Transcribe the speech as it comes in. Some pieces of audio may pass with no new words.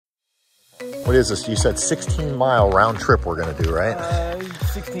What is this? You said 16-mile round trip we're going to do, right?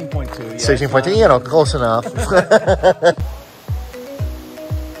 16.2. Yeah, 16.2, you know, close enough.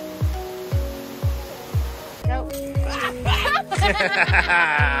 Go.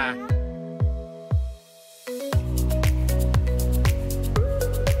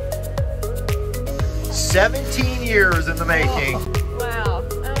 17 years in the making. Oh, wow.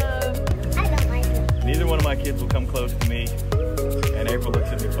 I don't like it. Neither one of my kids will come close to me, and April looks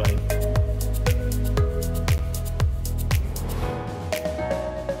at me funny.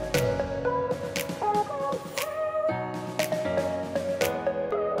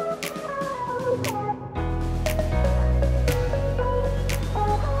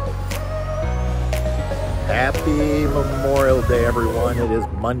 Happy Memorial Day, everyone. It is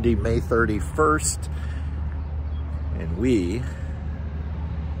Monday, May 31st, and we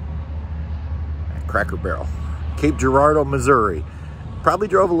at Cracker Barrel, Cape Girardeau, Missouri. Probably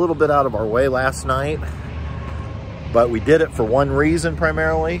drove a little bit out of our way last night, but we did it for one reason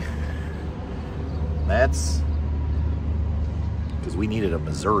primarily. That's because we needed a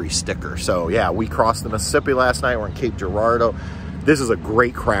Missouri sticker. So yeah, we crossed the Mississippi last night. We're in Cape Girardeau. This is a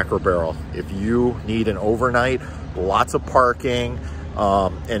great Cracker Barrel. If you need an overnight, lots of parking.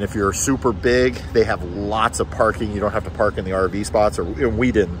 And if you're super big, they have lots of parking. You don't have to park in the RV spots, and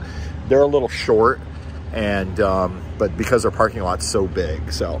we didn't. They're a little short, and but because their parking lot's so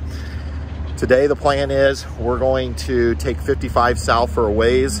big. So today the plan is we're going to take 55 south for a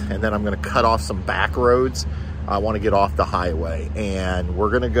ways, and then I'm going to cut off some back roads. I want to get off the highway, and we're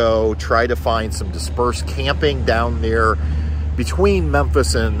going to go try to find some dispersed camping down there between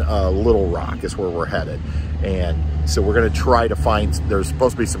Memphis and Little Rock is where we're headed. And so we're going to try to find, there's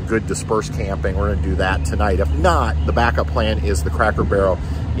supposed to be some good dispersed camping. We're going to do that tonight. If not, the backup plan is the Cracker Barrel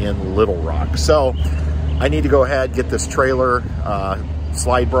in Little Rock. So I need to go ahead, get this trailer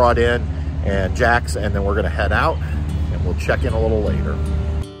slide brought in and jacks, and then we're going to head out, and we'll check in a little later.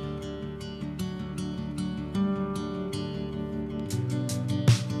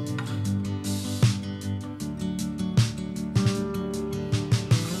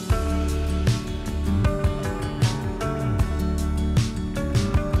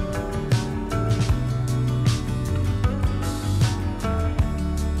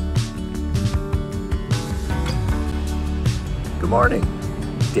 Good morning.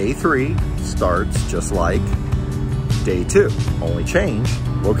 Day 3 starts just like day 2, only change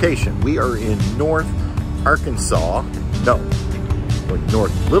location. We are in North Arkansas. No, we're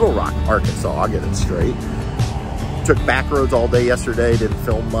North Little Rock, Arkansas. I'll get it straight. Took back roads all day yesterday, didn't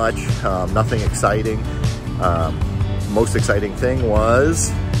film much, nothing exciting. Most exciting thing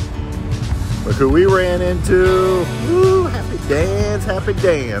was, look who we ran into. Woo, happy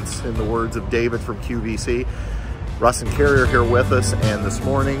dance, in the words of David from QVC. Russ and Kerry are here with us, and this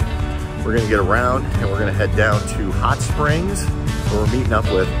morning we're going to get around and we're going to head down to Hot Springs, where we're meeting up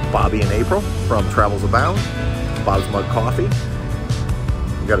with Bobby and April from Travels Abound, Bob's Mug Coffee.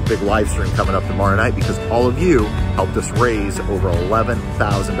 We've got a big live stream coming up tomorrow night because all of you helped us raise over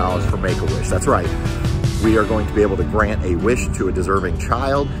 $11,000 for Make-a-Wish. That's right. We are going to be able to grant a wish to a deserving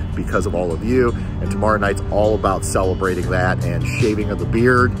child because of all of you. And tomorrow night's all about celebrating that and shaving of the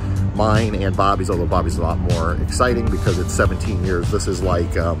beard, mine and Bobby's, although Bobby's a lot more exciting because it's 17 years. This is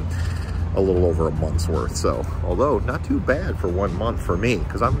like a little over a month's worth. So, although not too bad for 1 month for me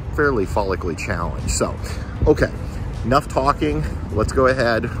because I'm fairly follically challenged. So, okay, enough talking. Let's go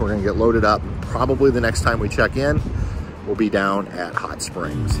ahead. We're gonna get loaded up. Probably the next time we check in, we'll be down at Hot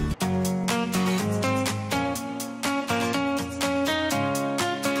Springs.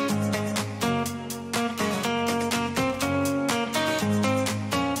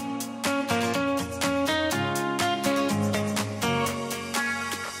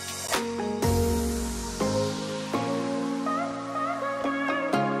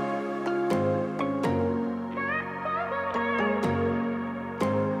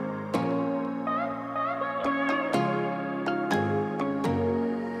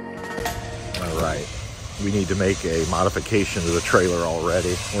 Right, we need to make a modification to the trailer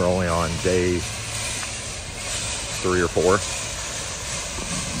already. We're only on day 3 or 4.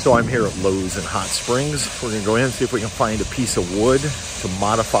 So I'm here at Lowe's in Hot Springs. We're gonna go in and see if we can find a piece of wood to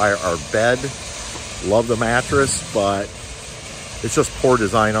modify our bed. Love the mattress, but it's just poor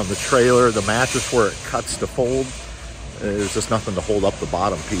design on the trailer. The mattress where it cuts to fold, there's just nothing to hold up the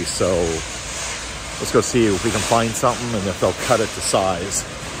bottom piece. So let's go see if we can find something and if they'll cut it to size.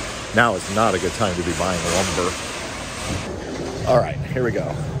 Now is not a good time to be buying lumber. All right, here we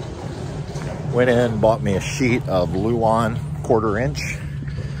go. Went in, bought me a sheet of Luan 1/4 inch,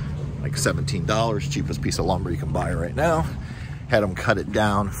 like $17, cheapest piece of lumber you can buy right now. Had them cut it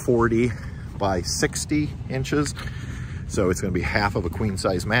down 40 by 60 inches. So it's gonna be half of a queen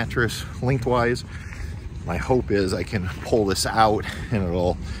size mattress lengthwise. My hope is I can pull this out and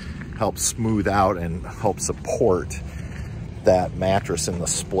it'll help smooth out and help support that mattress in the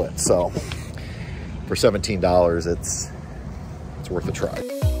split. So for $17, it's worth a try.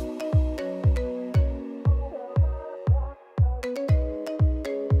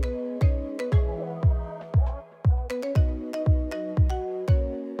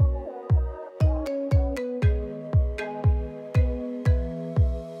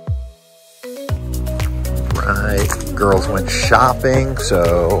 Girls went shopping,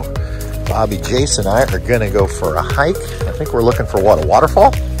 so Bobby, Jason, and I are gonna go for a hike. I think we're looking for what, a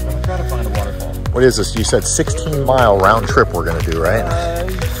waterfall? I'm gonna try to find a waterfall. What is this? You said 16-mile round trip we're gonna do, right?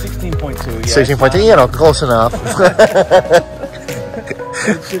 16.2. Yeah, 16.2, you know, close enough.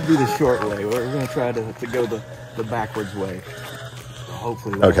 It should be the short way. We're gonna try to go the backwards way.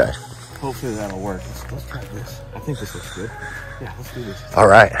 Hopefully. Hopefully that'll work. Let's try this. I think this looks good. Yeah, let's do this. All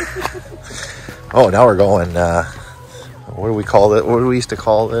right. Oh, now we're going, what do we call it? What do we used to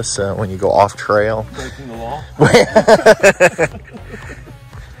call this when you go off trail? Breaking the law.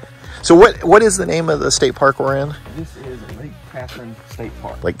 So what is the name of the state park we're in? This is Lake Catherine State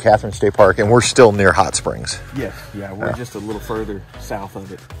Park. Lake Catherine State Park, and we're still near Hot Springs. Yes, yeah, we're just a little further south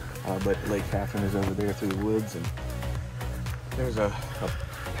of it. But Lake Catherine is over there through the woods, and there's a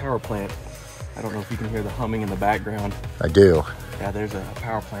power plant. I don't know if you can hear the humming in the background. I do. Yeah, there's a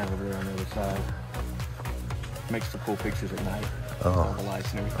power plant over there on the other side. Makes the cool pictures at night. All the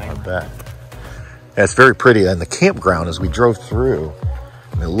lights and everything. I bet. Yeah, it's very pretty. And the campground, as we drove through,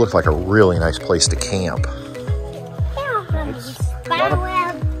 it looked like a really nice place to camp. Spider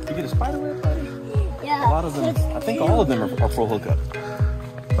web. You get a spider web, buddy? Yeah. A lot of them, I think all of them are full hookup.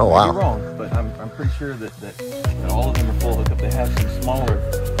 Oh, wow. You're wrong, but I'm pretty sure that all of them are full hookup. They have some smaller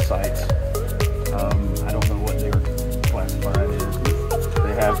sites. I don't know what their classified is.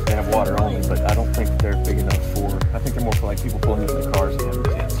 They have water only, but I don't think they're big enough for. I think they're more for like people pulling into the cars and having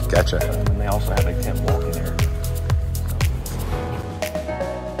tents. Gotcha. And they also have a tent walking area.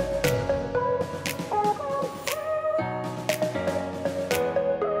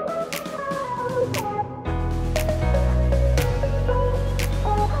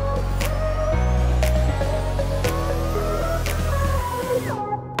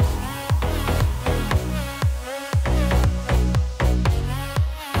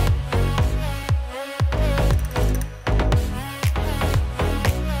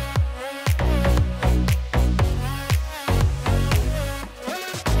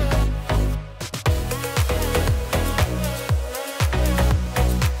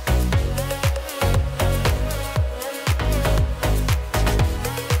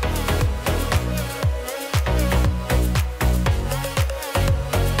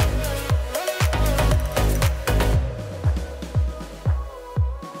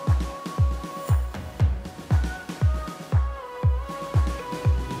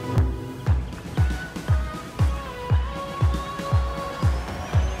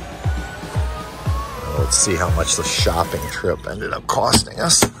 Let's see how much the shopping trip ended up costing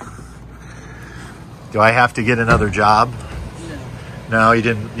us. Do I have to get another job? No. No, you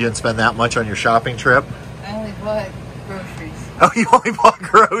didn't spend that much on your shopping trip? I only bought groceries. Oh, you only bought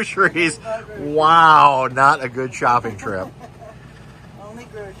groceries. Wow, not a good shopping trip. Only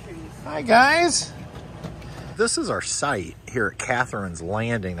groceries. Hi, guys. This is our site here at Catherine's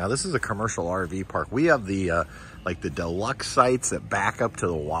Landing. Now, this is a commercial RV park. We have the like the deluxe sites that back up to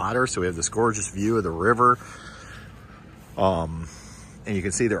the water. So we have this gorgeous view of the river. And you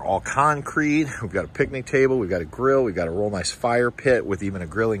can see they're all concrete. We've got a picnic table, we've got a grill, we've got a real nice fire pit with even a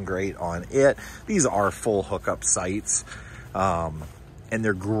grilling grate on it. These are full hookup sites. And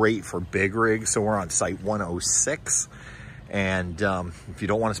they're great for big rigs. So we're on site 106. And if you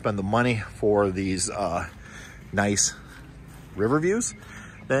don't want to spend the money for these nice river views,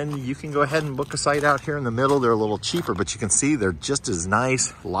 then you can go ahead and book a site out here in the middle. They're a little cheaper, but you can see they're just as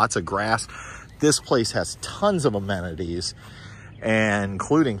nice. Lots of grass. This place has tons of amenities, and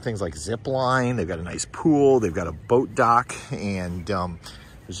including things like zip line. They've got a nice pool. They've got a boat dock, and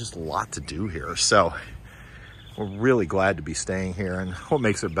there's just a lot to do here. So we're really glad to be staying here. And what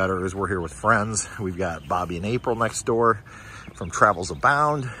makes it better is we're here with friends. We've got Bobby and April next door from Travels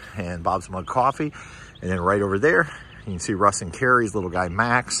Abound and Bob's Mug Coffee. And then right over there, you can see Russ and Kerry's little guy,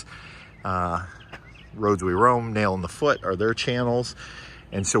 Max. Roads We Roam, Nail in the Foot are their channels.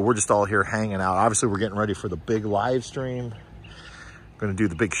 And so we're just all here hanging out. Obviously, we're getting ready for the big live stream. Going to do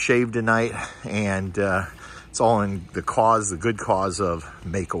the big shave tonight. And it's all in the good cause of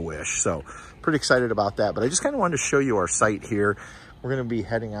Make-a-Wish. So pretty excited about that. But I just kind of wanted to show you our site here. We're gonna be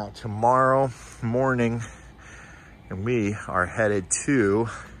heading out tomorrow morning, and we are headed to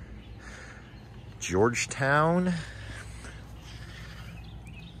Georgetown,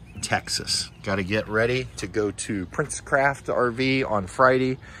 Texas. Got to get ready to go to Princecraft RV on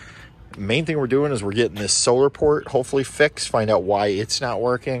Friday. Main thing we're doing is we're getting this solar port hopefully fixed, find out why it's not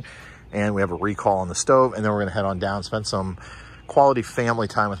working, and we have a recall on the stove, and then we're gonna head on down, spend some quality family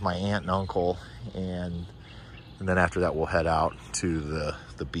time with my aunt and uncle, and then after that we'll head out to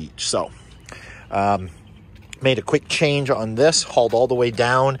the beach. So made a quick change on this, hauled all the way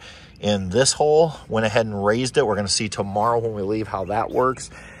down in this hole, went ahead and raised it. We're gonna see tomorrow when we leave how that works.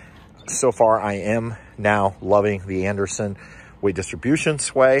 So far I am now loving the Anderson weight distribution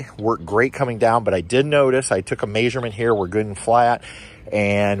sway. Worked great coming down, but I did notice, I took a measurement here, we're good and flat,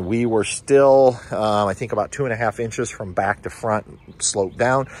 and we were still I think about 2.5 inches from back to front slope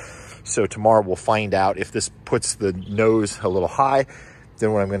down. So tomorrow we'll find out if this puts the nose a little high.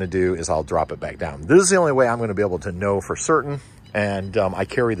 Then what I'm gonna do is I'll drop it back down. This is the only way I'm gonna be able to know for certain. And I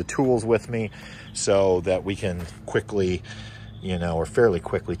carry the tools with me so that we can quickly, you know, or fairly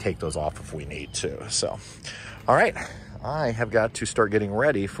quickly take those off if we need to. So, all right, I have got to start getting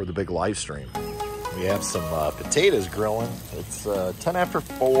ready for the big live stream. We have some potatoes grilling. It's 10 after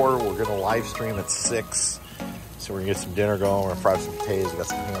 4. We're gonna live stream at 6. So we're gonna get some dinner going. We're gonna fry some potatoes. We got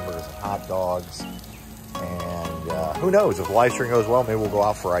some hamburgers and hot dogs. And who knows, if the live stream goes well, maybe we'll go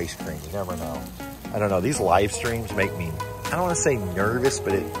out for ice cream. You never know. I don't know, these live streams make me, I don't want to say nervous,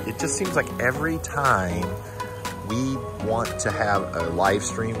 but it just seems like every time we want to have a live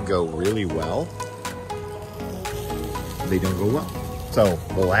stream go really well, they don't go well. So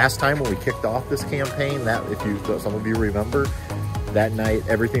the last time when we kicked off this campaign, that if you, some of you remember, that night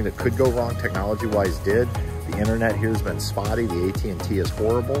everything that could go wrong technology-wise did. The internet here has been spotty. The AT&T is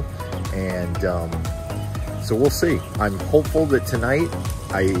horrible, and so we'll see. I'm hopeful that tonight,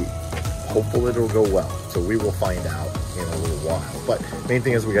 hopeful it'll go well. So we will find out in a little while. But main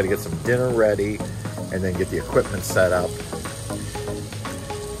thing is we got to get some dinner ready and then get the equipment set up.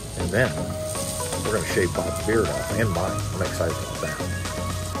 And then we're going to shave Bob's beard off and mine. I'm excited about that.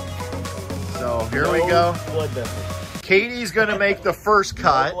 So here we go. Blood vessels. Katie's going to make the first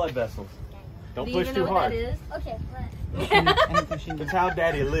cut. No blood vessels. Don't Do push you too know what hard. that is? Okay, That's how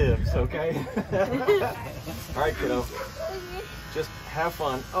Daddy lives, okay? All right, kiddo. Just have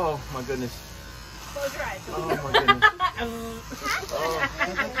fun. Oh my goodness. Close your eyes. Oh my goodness. Oh,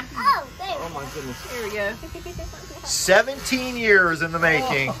 Oh my goodness. there we go. 17 years in the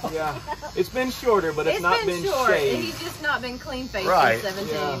making. Yeah. It's been shorter, but it's not been short. shaved. He's just not been clean faced Right. since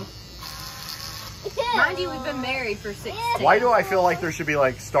 17. Yeah. Mind you, we've been married for 16. Why do I feel like there should be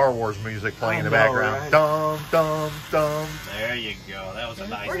like Star Wars music playing in the I know, background? right? Dum, dum, dum. There you go. That was a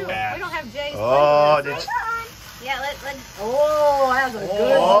nice We don't batch. have Jay's. Oh, flavor. did you? Yeah, let's. Oh, that's a good Oh.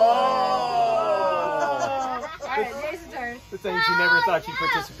 All right, Jay's turn. The things you never thought you'd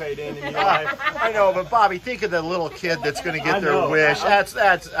participate in your life. I know, but Bobby, think of the little kid that's going to I get their know. wish. That's.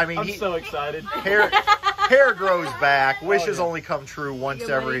 I mean, I'm so excited. hair grows back. Wishes yeah. only come true once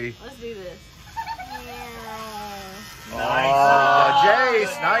Go, every. buddy. Let's do this. Oh, Nice.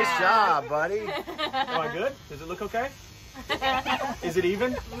 Jace, nice job, buddy. Am I good? Does it look okay? Is it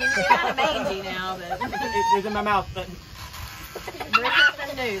even? I mean, it's kind of mangy now, but It's in my mouth. there's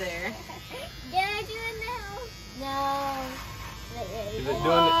nothing new there. Can I do it now? No. Is it doing its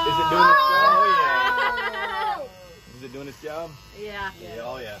job? Oh, Is it doing its job? Yeah. yeah.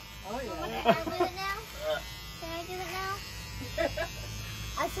 Oh, yeah. Can I do it now? Can I do it now?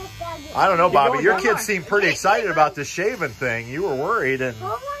 I said that. I don't know, Bobby. going Your down. kids seem pretty excited about the shaving thing. You were worried, and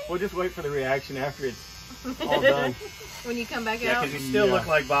We'll just wait for the reaction after it's all done. When you come back Yeah, out. because you still Yeah. look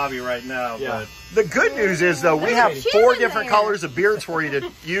like Bobby right now. Yeah. the good news is, though, we have There's 4 chin different there. colors of beards for you to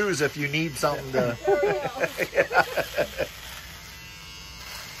use if you need something to.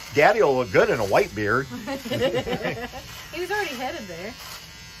 Daddy will look good in a white beard. He was already headed there.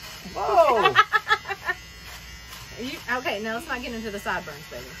 Whoa! Okay, now let's not get into the sideburns,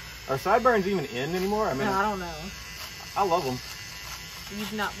 baby. Are sideburns even in anymore? I mean, No, I don't know. I love them.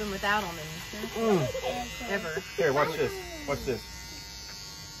 You've not been without them ever. Here, watch this. Watch this.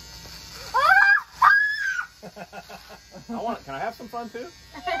 Can I have some fun too?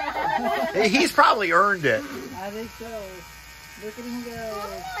 He's probably earned it. I think so. Look at him go.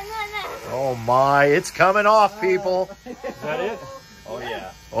 Oh my, it's coming off, people. Is that it? Oh,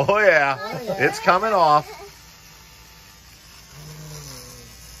 yeah. Oh yeah, it's coming off.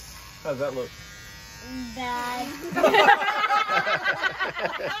 How's that look? Bad.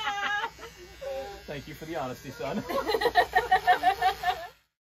 Thank you for the honesty, son.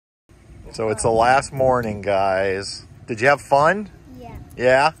 So it's the last morning, guys. Did you have fun?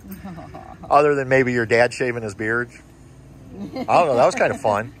 Yeah? Other than maybe your dad shaving his beard? I don't know. That was kind of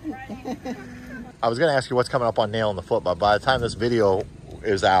fun. I was going to ask you what's coming up on Nail in the Foot, but by the time this video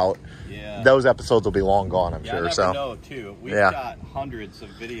is out, those episodes will be long gone, I'm sure. I never know, too. We've got hundreds of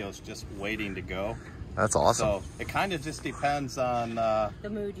videos just waiting to go. That's awesome. So it kind of just depends on the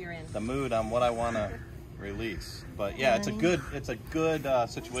mood you're in. The mood on what I want to release. But yeah, it's a good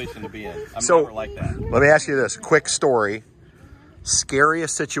situation to be in. I'm never like that. Let me ask you this quick story.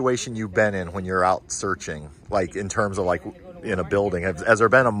 Scariest situation you've been in when you're out searching, like in terms of like in a building? Has there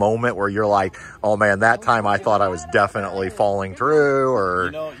been a moment where you're like, oh man, that time I thought I was definitely falling through? Or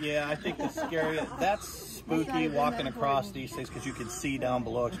you know, yeah, I think the scariest, that's spooky walking across these things because you can see down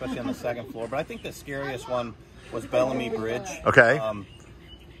below, especially on the second floor. But I think the scariest one was Bellamy Bridge. Okay.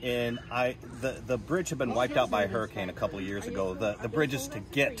 And the bridge had been wiped out by a hurricane a couple of years ago. The bridges to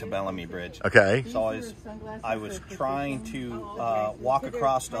get to Bellamy Bridge. Okay. So I was trying to walk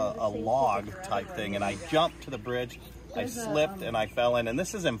across a log type thing, and I jumped to the bridge. I slipped and I fell in, and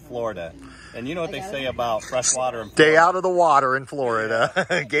this is in Florida. And you know what they say about fresh water in Florida? Stay out of the water in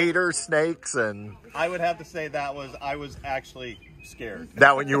Florida. Gators, snakes, and... I would have to say I was actually scared.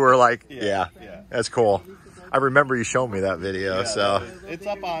 That when you were like, yeah. That's cool. I remember you showing me that video. Yeah, so it's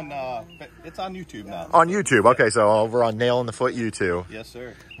up on it's on YouTube now. On YouTube. Okay, so over on Nail in the Foot YouTube. Yes,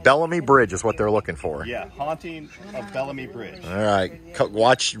 sir. Bellamy Bridge is what they're looking for. Yeah, haunting of Bellamy Bridge. All right,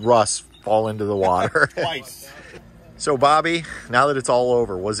 watch Russ fall into the water. Twice. So Bobby, now that it's all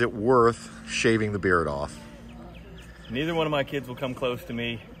over, was it worth shaving the beard off? Neither one of my kids will come close to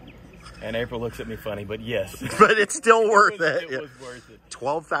me, and April looks at me funny, but yes. But it's still worth it. It was worth it.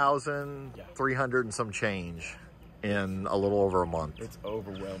 12,300 and some change in a little over a month. It's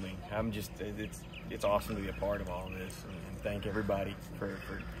overwhelming. It's awesome to be a part of all this, and thank everybody for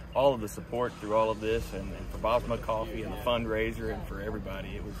all of the support through all of this, and for Bob's Mug Coffee and the fundraiser, and for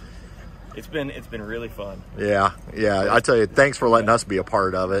everybody. It's been really fun. Yeah. I tell you, thanks for letting us be a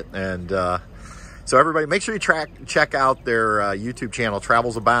part of it. And so everybody, make sure you check out their YouTube channel,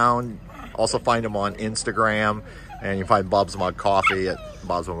 Travels Abound. Also find them on Instagram, and you can find Bob's Mug Coffee at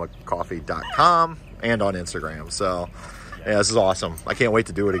bobsmugcoffee.com and on Instagram. So yeah, this is awesome. I can't wait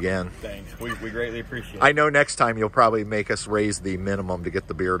to do it again. Thanks. We greatly appreciate it. I know next time you'll probably make us raise the minimum to get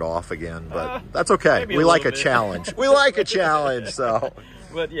the beard off again, but that's okay. We like a challenge. We like a challenge, so.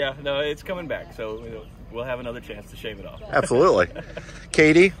 But yeah, no, it's coming back, so we'll have another chance to shave it off. Absolutely.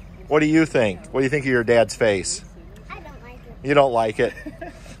 Katie, what do you think? What do you think of your dad's face? I don't like it. You don't like it?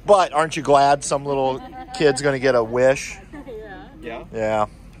 But aren't you glad some little kid's going to get a wish? Yeah.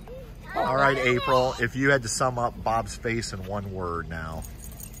 All right, April, if you had to sum up Bob's face in one word now.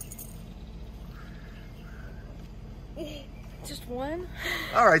 Just one?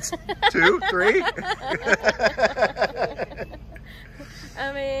 All right, 2, 3.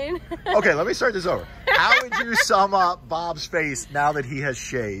 I mean... Okay, let me start this over. How would you sum up Bob's face now that he has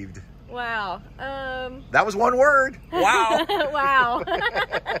shaved? Wow. That was one word. Wow. Wow.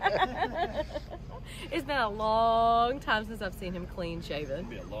 It's been a long time since I've seen him clean shaven. It'll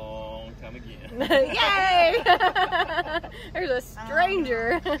be a long time again. Yay! There's a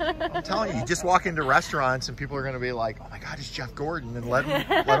stranger. I'm telling you, just walk into restaurants and people are going to be like, oh my God, it's Jeff Gordon, and let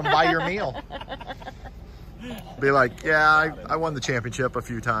him buy your meal. Be like, yeah, I won the championship a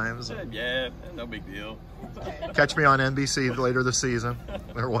few times. Yeah, no big deal. Catch me on NBC later this season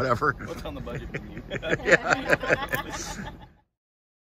or whatever. What's on the budget for you? Yeah.